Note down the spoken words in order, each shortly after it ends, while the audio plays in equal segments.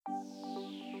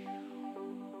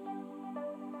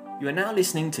You are now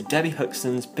listening to Debbie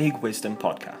Huxton's Big Wisdom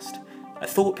podcast, a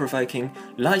thought-provoking,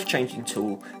 life-changing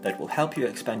tool that will help you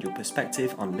expand your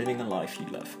perspective on living a life you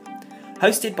love.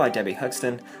 Hosted by Debbie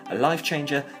Huxton, a life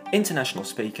changer, international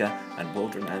speaker, and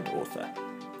world-renowned author.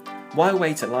 Why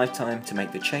wait a lifetime to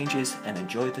make the changes and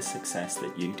enjoy the success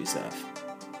that you deserve?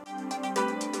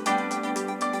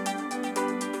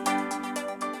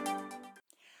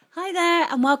 Hi there,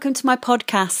 and welcome to my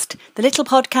podcast, the little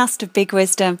podcast of Big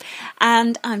Wisdom,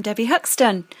 and I'm Debbie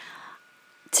Huxton.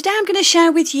 Today I'm going to share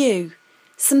with you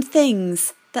some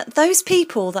things that those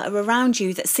people that are around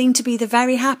you that seem to be the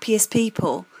very happiest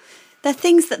people, they're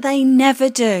things that they never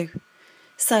do.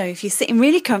 So if you're sitting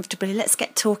really comfortably, let's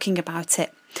get talking about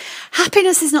it.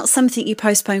 Happiness is not something you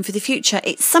postpone for the future.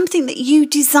 It's something that you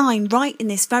design right in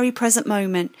this very present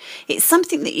moment. It's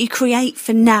something that you create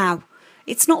for now.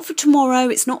 It's not for tomorrow,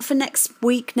 it's not for next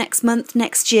week, next month,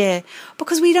 next year,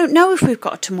 because we don't know if we've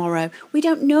got a tomorrow, we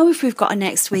don't know if we've got a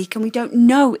next week, and we don't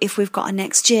know if we've got a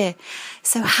next year.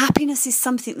 So happiness is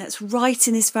something that's right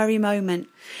in this very moment.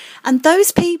 And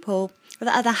those people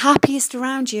that are the happiest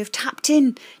around you have tapped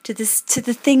in to the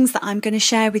things that I'm going to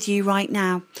share with you right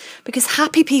now, because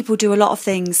happy people do a lot of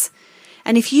things.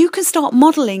 And if you can start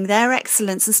modelling their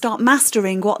excellence and start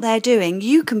mastering what they're doing,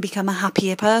 you can become a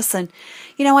happier person.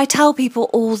 You know, I tell people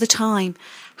all the time,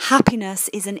 happiness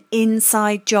is an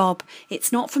inside job.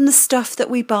 It's not from the stuff that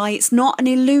we buy. It's not an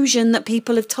illusion that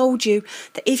people have told you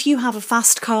that if you have a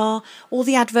fast car, all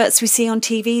the adverts we see on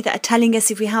TV that are telling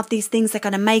us if we have these things, they're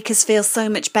going to make us feel so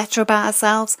much better about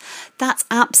ourselves. That's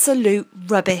absolute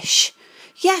rubbish.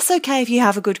 Yes, okay, if you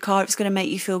have a good car, it's going to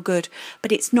make you feel good,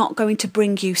 but it's not going to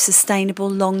bring you sustainable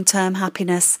long-term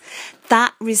happiness.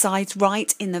 That resides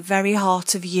right in the very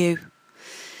heart of you.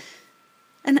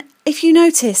 And if you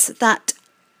notice that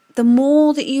the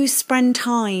more that you spend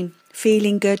time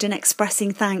feeling good and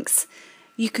expressing thanks,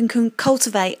 you can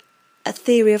cultivate a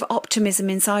theory of optimism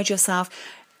inside yourself.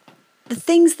 The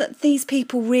things that these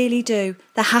people really do,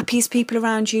 the happiest people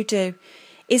around you do,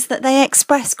 is that they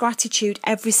express gratitude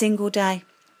every single day.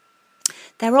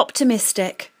 They're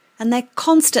optimistic and they're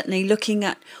constantly looking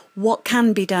at what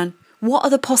can be done. What are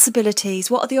the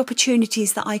possibilities? What are the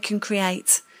opportunities that I can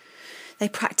create? They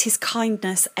practice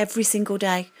kindness every single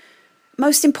day.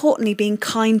 Most importantly, being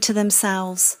kind to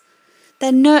themselves.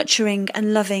 They're nurturing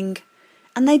and loving,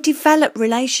 and they develop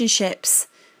relationships.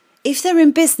 If they're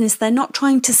in business, they're not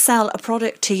trying to sell a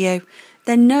product to you.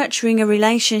 They're nurturing a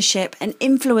relationship and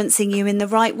influencing you in the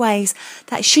right ways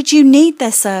that should you need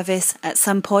their service at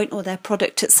some point or their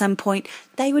product at some point,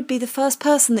 they would be the first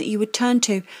person that you would turn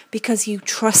to because you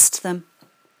trust them.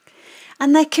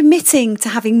 And they're committing to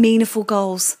having meaningful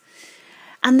goals.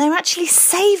 And they're actually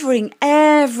savouring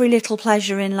every little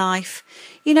pleasure in life.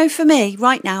 You know, for me,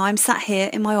 right now, I'm sat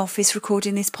here in my office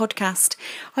recording this podcast.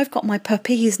 I've got my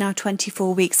puppy, who's now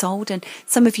 24 weeks old, and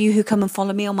some of you who come and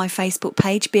follow me on my Facebook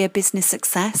page, Be a Business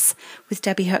Success with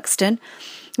Debbie Huxton,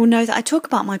 will know that I talk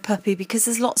about my puppy because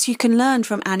there's lots you can learn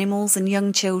from animals and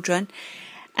young children.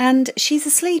 And she's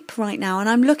asleep right now, and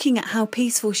I'm looking at how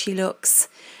peaceful she looks.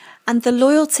 And the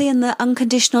loyalty and the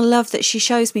unconditional love that she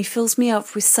shows me fills me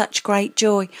up with such great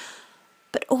joy.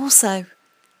 But also,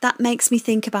 that makes me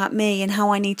think about me and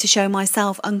how I need to show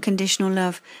myself unconditional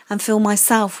love and fill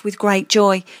myself with great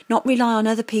joy, not rely on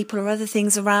other people or other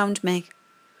things around me.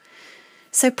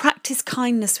 So practice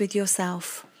kindness with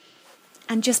yourself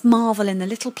and just marvel in the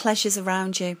little pleasures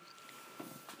around you.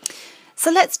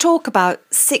 So let's talk about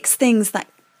 6 things that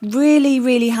really,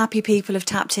 really happy people have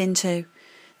tapped into.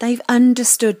 They've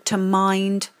understood to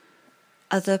mind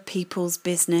other people's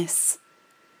business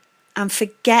and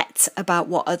forget about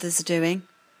what others are doing.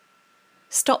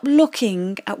 Stop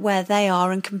looking at where they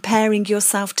are and comparing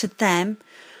yourself to them,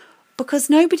 because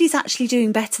nobody's actually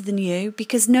doing better than you,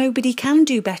 because nobody can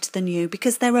do better than you,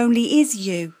 because there only is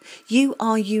you. You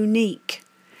are unique.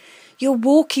 You're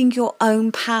walking your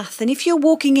own path. And if you're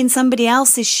walking in somebody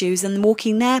else's shoes and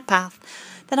walking their path,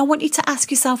 then I want you to ask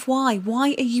yourself why.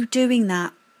 Why are you doing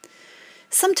that?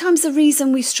 Sometimes the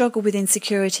reason we struggle with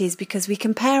insecurity is because we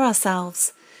compare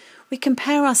ourselves. We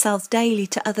compare ourselves daily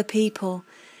to other people.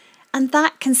 And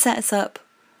that can set us up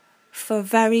for a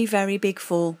very, very big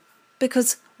fall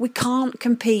because we can't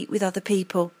compete with other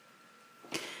people.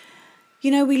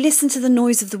 You know, we listen to the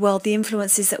noise of the world, the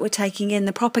influences that we're taking in,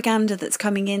 the propaganda that's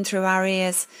coming in through our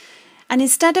ears. And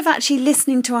instead of actually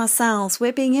listening to ourselves,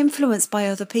 we're being influenced by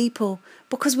other people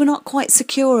because we're not quite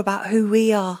secure about who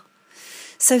we are.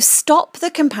 So stop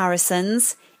the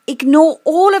comparisons, ignore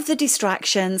all of the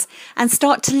distractions, and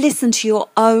start to listen to your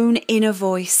own inner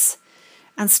voice.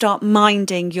 And start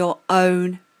minding your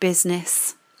own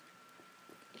business.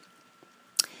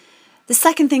 The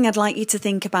second thing I'd like you to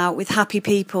think about with happy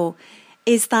people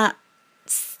is that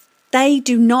they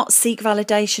do not seek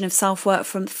validation of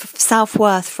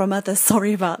self-worth from others.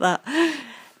 Sorry about that.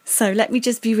 So let me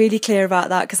just be really clear about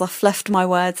that, because I fluffed my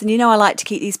words. And you know I like to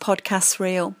keep these podcasts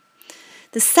real.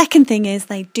 The second thing is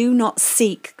they do not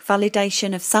seek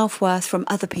validation of self-worth from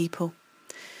other people.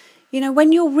 You know,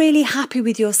 when you're really happy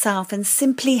with yourself and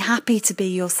simply happy to be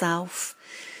yourself,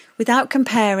 without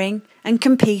comparing and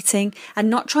competing and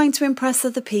not trying to impress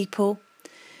other people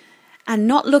and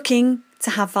not looking to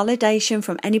have validation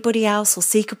from anybody else or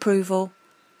seek approval,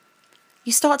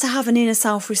 you start to have an inner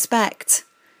self-respect.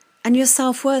 And your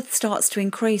self-worth starts to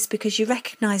increase because you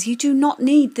recognise you do not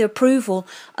need the approval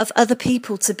of other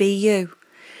people to be you.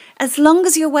 As long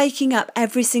as you're waking up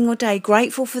every single day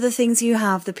grateful for the things you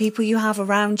have, the people you have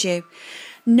around you,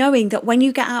 knowing that when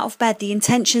you get out of bed, the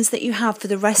intentions that you have for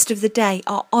the rest of the day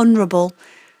are honourable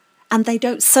and they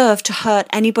don't serve to hurt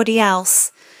anybody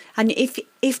else. And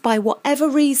if by whatever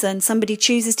reason somebody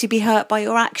chooses to be hurt by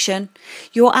your action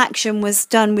was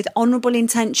done with honourable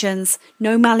intentions,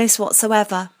 no malice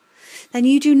whatsoever, then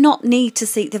you do not need to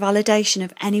seek the validation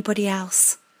of anybody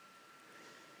else.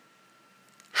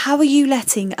 How are you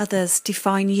letting others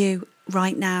define you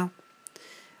right now?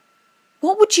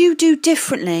 What would you do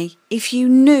differently if you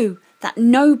knew that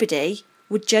nobody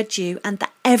would judge you and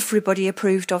that everybody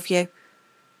approved of you?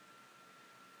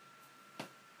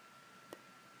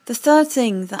 The third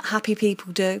thing that happy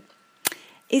people do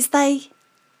is they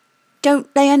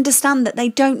understand that they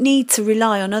don't need to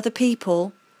rely on other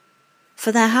people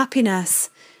for their happiness.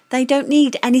 They don't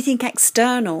need anything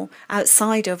external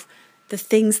outside of the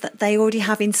things that they already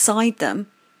have inside them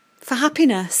for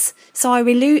happiness. So I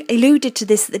alluded to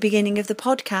this at the beginning of the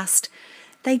podcast.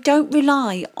 They don't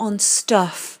rely on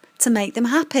stuff to make them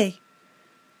happy.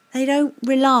 They don't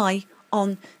rely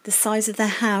on the size of their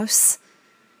house,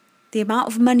 the amount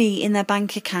of money in their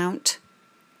bank account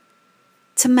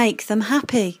to make them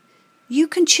happy. You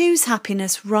can choose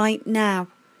happiness right now.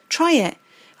 Try it.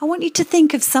 I want you to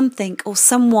think of something or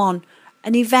someone,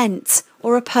 an event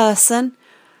or a person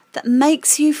that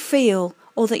makes you feel,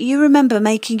 or that you remember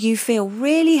making you feel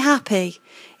really happy.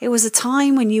 It was a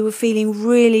time when you were feeling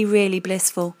really, really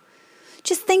blissful.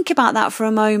 Just think about that for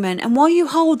a moment, and while you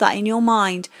hold that in your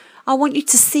mind, I want you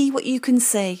to see what you can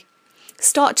see.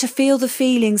 Start to feel the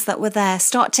feelings that were there.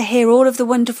 Start to hear all of the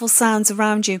wonderful sounds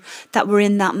around you that were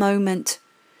in that moment.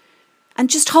 And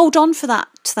just hold on to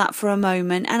that for a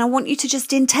moment, and I want you to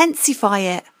just intensify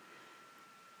it.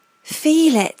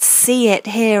 Feel it, see it,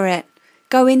 hear it.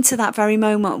 Go into that very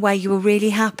moment where you were really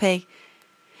happy.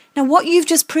 Now, what you've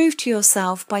just proved to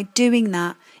yourself by doing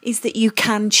that is that you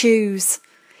can choose.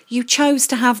 You chose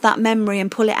to have that memory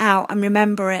and pull it out and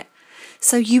remember it.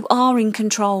 So you are in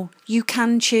control. You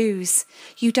can choose.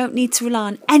 You don't need to rely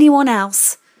on anyone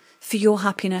else for your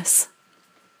happiness.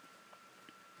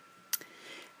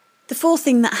 The fourth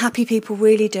thing that happy people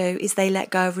really do is they let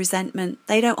go of resentment.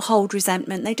 They don't hold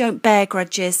resentment. They don't bear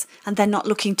grudges, and they're not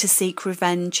looking to seek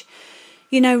revenge.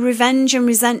 You know, revenge and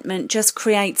resentment just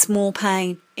creates more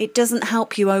pain. It doesn't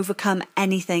help you overcome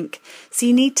anything. So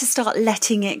you need to start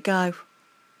letting it go.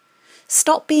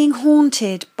 Stop being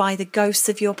haunted by the ghosts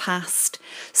of your past.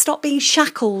 Stop being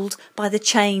shackled by the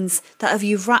chains that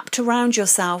you've wrapped around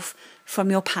yourself from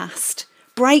your past.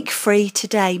 Break free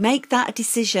today. Make that a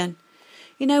decision.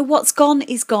 You know, what's gone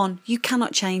is gone. You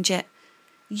cannot change it.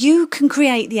 You can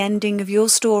create the ending of your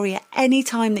story at any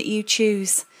time that you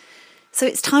choose. So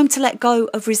it's time to let go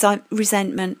of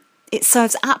resentment. It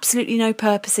serves absolutely no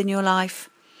purpose in your life.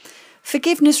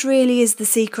 Forgiveness really is the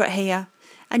secret here.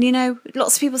 And you know,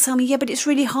 lots of people tell me, yeah, but it's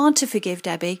really hard to forgive,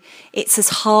 Debbie. It's as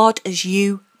hard as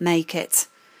you make it.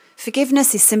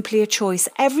 Forgiveness is simply a choice.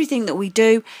 Everything that we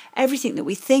do, everything that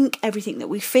we think, everything that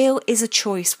we feel is a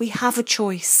choice. We have a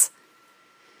choice.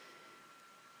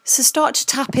 So start to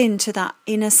tap into that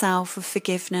inner self of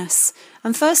forgiveness.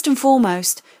 And first and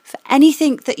foremost, for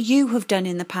anything that you have done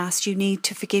in the past, you need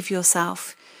to forgive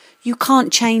yourself. You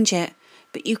can't change it,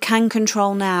 but you can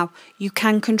control now. You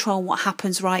can control what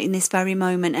happens right in this very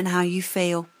moment and how you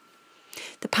feel.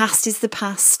 The past is the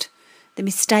past. The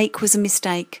mistake was a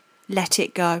mistake. Let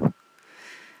it go.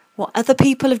 What other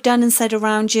people have done and said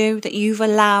around you that you've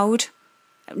allowed,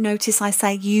 notice I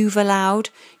say you've allowed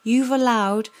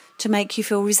to make you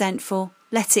feel resentful.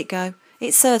 Let it go.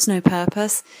 It serves no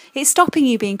purpose. It's stopping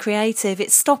you being creative.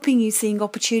 It's stopping you seeing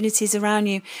opportunities around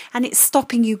you. And it's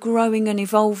stopping you growing and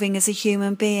evolving as a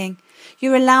human being.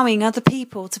 You're allowing other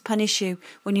people to punish you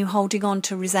when you're holding on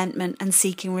to resentment and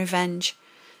seeking revenge.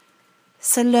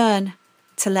 So learn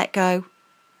to let go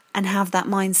and have that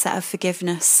mindset of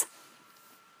forgiveness.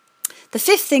 The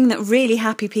fifth thing that really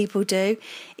happy people do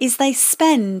is they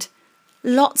spend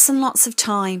lots and lots of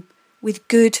time with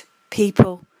good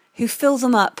people who fill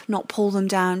them up, not pull them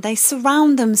down. They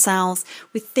surround themselves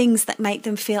with things that make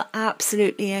them feel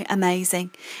absolutely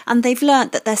amazing. And they've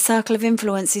learnt that their circle of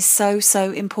influence is so,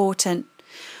 so important,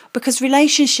 because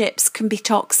relationships can be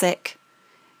toxic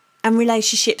and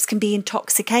relationships can be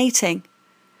intoxicating.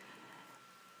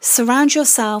 Surround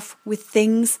yourself with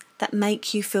things that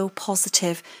make you feel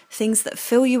positive, things that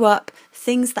fill you up,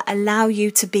 things that allow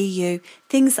you to be you,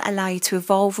 things that allow you to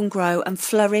evolve and grow and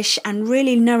flourish and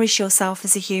really nourish yourself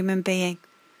as a human being.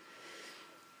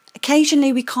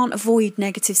 Occasionally we can't avoid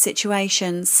negative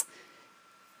situations,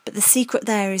 but the secret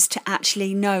there is to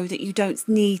actually know that you don't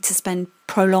need to spend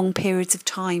prolonged periods of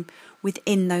time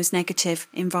within those negative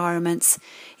environments.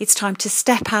 It's time to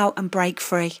step out and break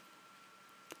free.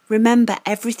 Remember,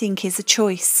 everything is a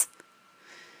choice.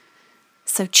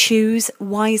 So choose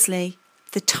wisely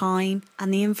the time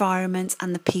and the environment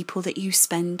and the people that you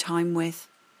spend time with.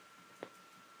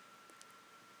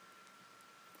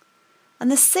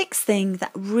 And the sixth thing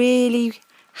that really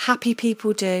happy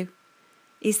people do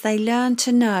is they learn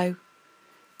to know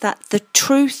that the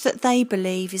truth that they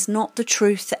believe is not the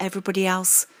truth that everybody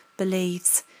else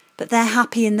believes, but they're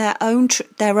happy in their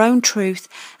own truth,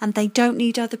 and they don't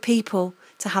need other people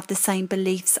to have the same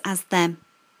beliefs as them.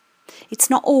 It's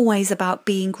not always about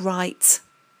being right.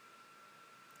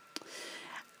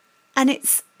 And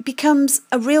it becomes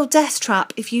a real death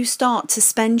trap if you start to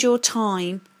spend your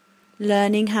time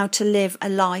learning how to live a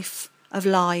life of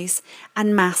lies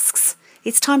and masks.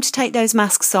 It's time to take those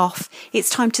masks off. It's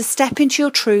time to step into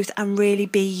your truth and really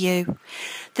be you.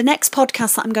 The next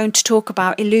podcast that I'm going to talk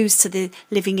about alludes to the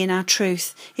living in our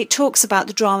truth. It talks about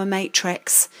the drama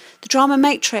matrix. The drama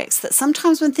matrix that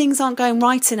sometimes when things aren't going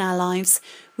right in our lives,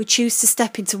 we choose to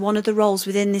step into one of the roles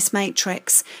within this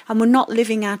matrix, and we're not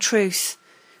living our truth.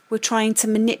 We're trying to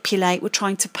manipulate, we're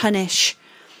trying to punish,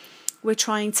 we're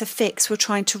trying to fix, we're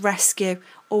trying to rescue,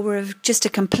 or we're just a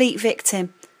complete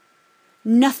victim.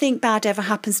 Nothing bad ever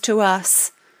happens to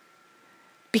us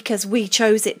because we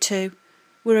chose it to.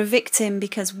 We're a victim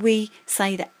because we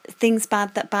say that things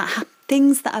that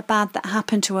are bad that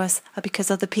happen to us are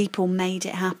because other people made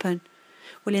it happen.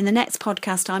 Well, in the next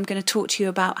podcast, I'm going to talk to you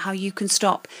about how you can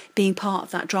stop being part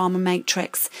of that drama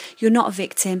matrix. You're not a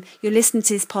victim. You're listening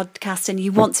to this podcast and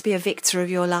you want to be a victor of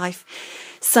your life.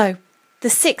 So the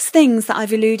 6 things that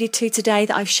I've alluded to today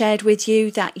that I've shared with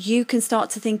you that you can start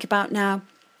to think about now.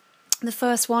 The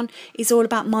first one is all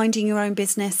about minding your own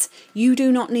business. You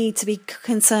do not need to be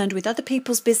concerned with other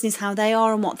people's business, how they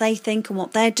are and what they think and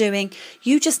what they're doing.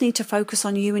 You just need to focus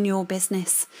on you and your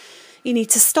business. You need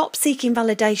to stop seeking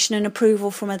validation and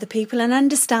approval from other people and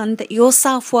understand that your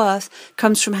self-worth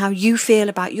comes from how you feel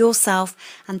about yourself,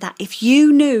 and that if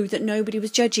you knew that nobody was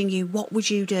judging you, what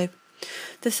would you do?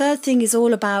 The third thing is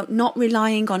all about not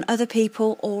relying on other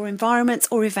people or environments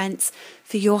or events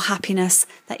for your happiness,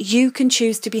 that you can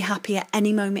choose to be happy at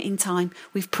any moment in time.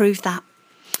 We've proved that.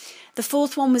 The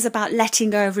fourth one was about letting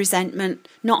go of resentment,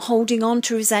 not holding on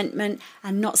to resentment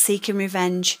and not seeking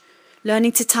revenge,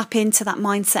 learning to tap into that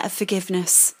mindset of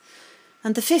forgiveness.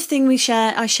 And the fifth thing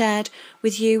I shared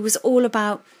with you was all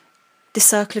about the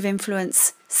circle of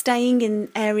influence, staying in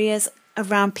areas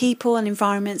around people and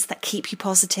environments that keep you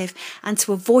positive and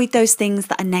to avoid those things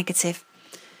that are negative.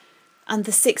 And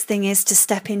the sixth thing is to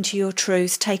step into your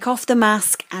truth, take off the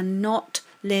mask and not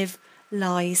live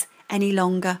lies any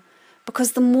longer.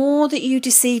 Because the more that you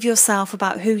deceive yourself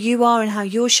about who you are and how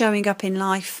you're showing up in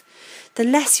life, the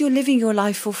less you're living your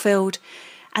life fulfilled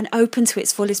and open to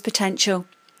its fullest potential.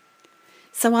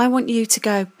 So I want you to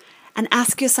go and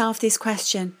ask yourself this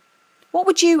question. What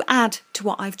would you add to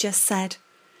what I've just said?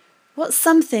 What's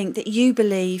something that you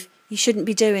believe you shouldn't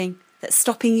be doing that's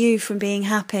stopping you from being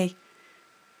happy?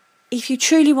 If you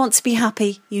truly want to be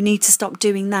happy, you need to stop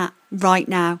doing that right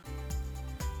now.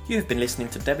 You have been listening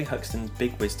to Debbie Huxton's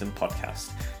Big Wisdom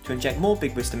podcast. To inject more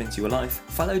big wisdom into your life,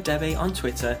 follow Debbie on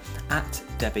Twitter at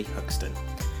Debbie Huxton.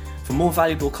 For more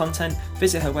valuable content,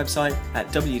 visit her website at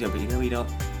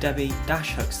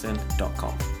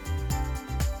www.debbie-huxton.com.